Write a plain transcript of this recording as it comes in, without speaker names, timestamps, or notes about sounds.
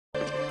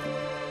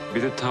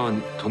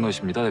미드타운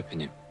도넛입니다,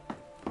 대표님.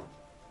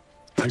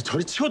 아니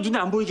저리 치워 눈에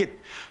안 보이게.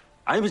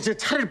 아니면 진짜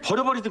차라리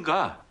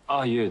버려버리든가.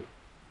 아, 예.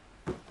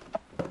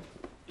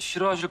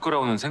 싫어하실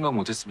거라고는 생각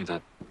못했습니다.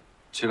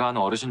 제가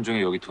아는 어르신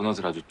중에 여기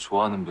도넛을 아주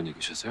좋아하는 분이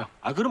계셔서요.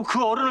 아 그럼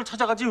그 어른을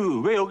찾아가지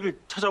왜 여길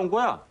찾아온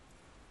거야?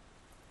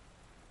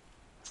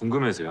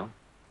 궁금해서요.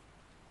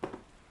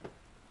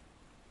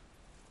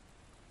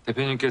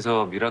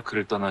 대표님께서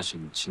미라클을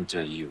떠나신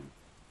진짜 이유.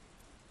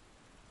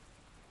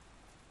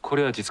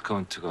 코리아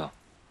디스카운트가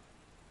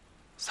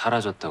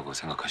사라졌다고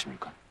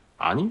생각하십니까?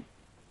 아니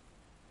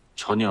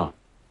전혀.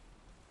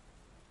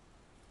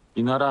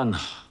 이 나란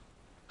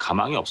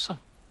가망이 없어.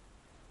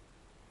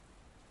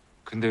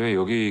 근데 왜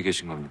여기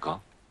계신 겁니까?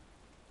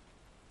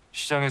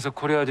 시장에서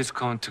코리아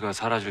디스카운트가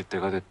사라질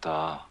때가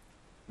됐다.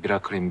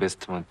 미라클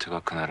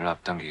인베스트먼트가 그날을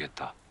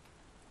앞당기겠다.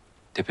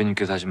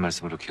 대표님께서 하신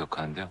말씀으로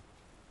기억하는데요.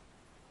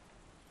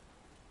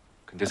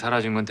 근데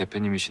사라진 건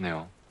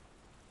대표님이시네요.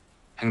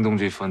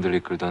 행동주의 펀드를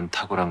이끌던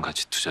탁월한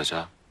가치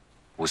투자자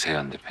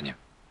오세현 대표님.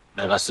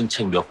 내가 쓴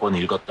책 몇 권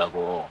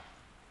읽었다고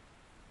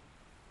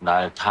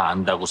날 다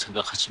안다고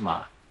생각하지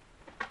마.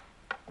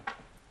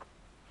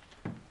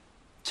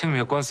 책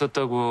몇 권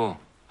썼다고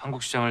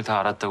한국 시장을 다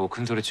알았다고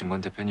큰소리 친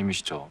건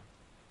대표님이시죠.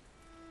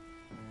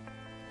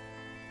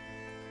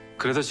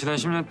 그래서 지난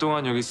 10년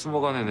동안 여기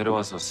수목원에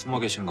내려와서 숨어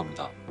계신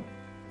겁니다.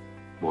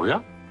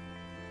 뭐야?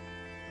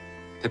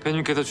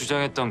 대표님께서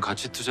주장했던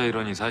가치 투자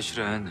이론이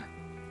사실은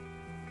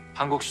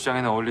한국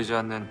시장에는 어울리지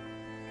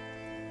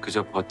않는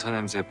그저 버터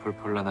냄새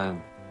폴폴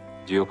나는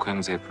뉴요커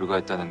행세에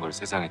불과했다는 걸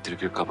세상에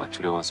들킬까 봐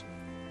두려워서.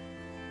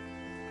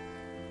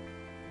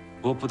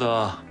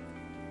 무엇보다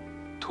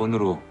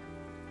돈으로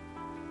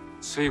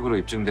수익으로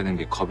입증되는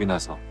게 겁이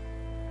나서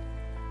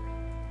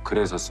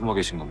그래서 숨어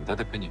계신 겁니다,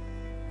 대표님.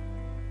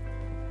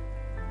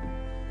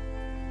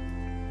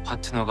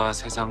 파트너가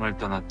세상을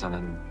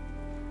떠났다는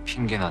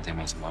핑계나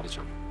대면서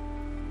말이죠.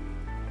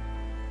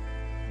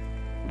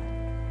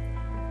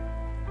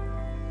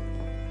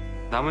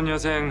 남은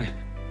여생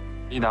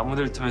이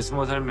나무들 틈에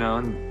숨어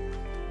살면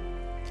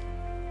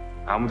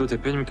아무도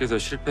대표님께서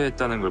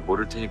실패했다는 걸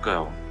모를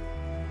테니까요.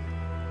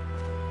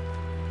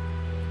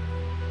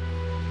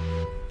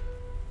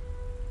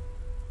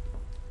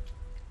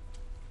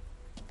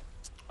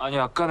 아니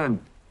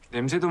아까는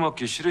냄새도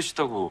맡기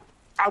싫으시다고.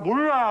 아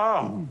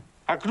몰라.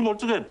 아 그럼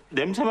어떻게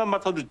냄새만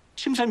맡아도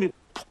침샘이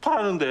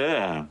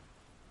폭발하는데.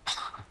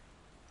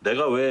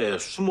 내가 왜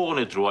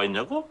수목원에 들어와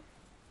있냐고?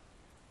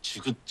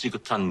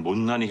 지긋지긋한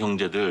못난이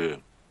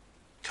형제들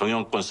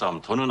경영권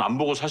싸움 더는 안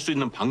보고 살 수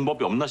있는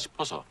방법이 없나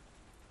싶어서.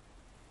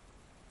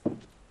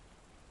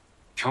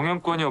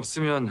 경영권이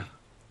없으면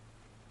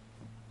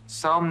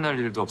싸움 날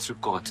일도 없을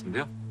것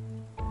같은데요?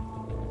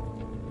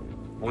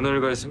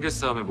 오늘과의 승계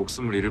싸움에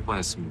목숨을 잃을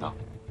뻔했습니다.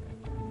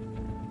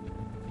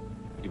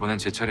 이번엔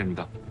제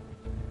차례입니다.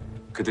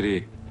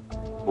 그들이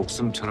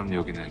목숨처럼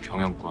여기는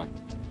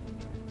경영권.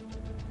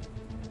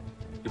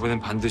 이번엔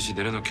반드시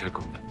내려놓게 할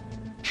겁니다.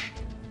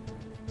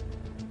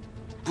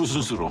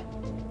 무슨 수로?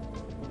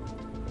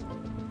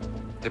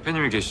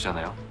 대표님이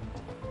계시잖아요.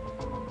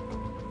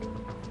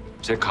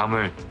 제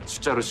감을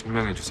숫자로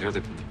증명해 주세요,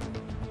 대표님.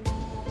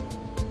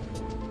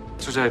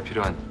 투자에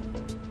필요한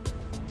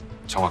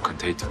정확한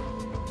데이터.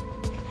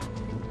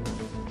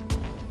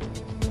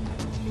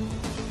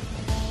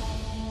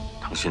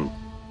 당신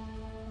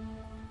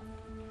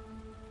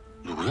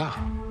누구야?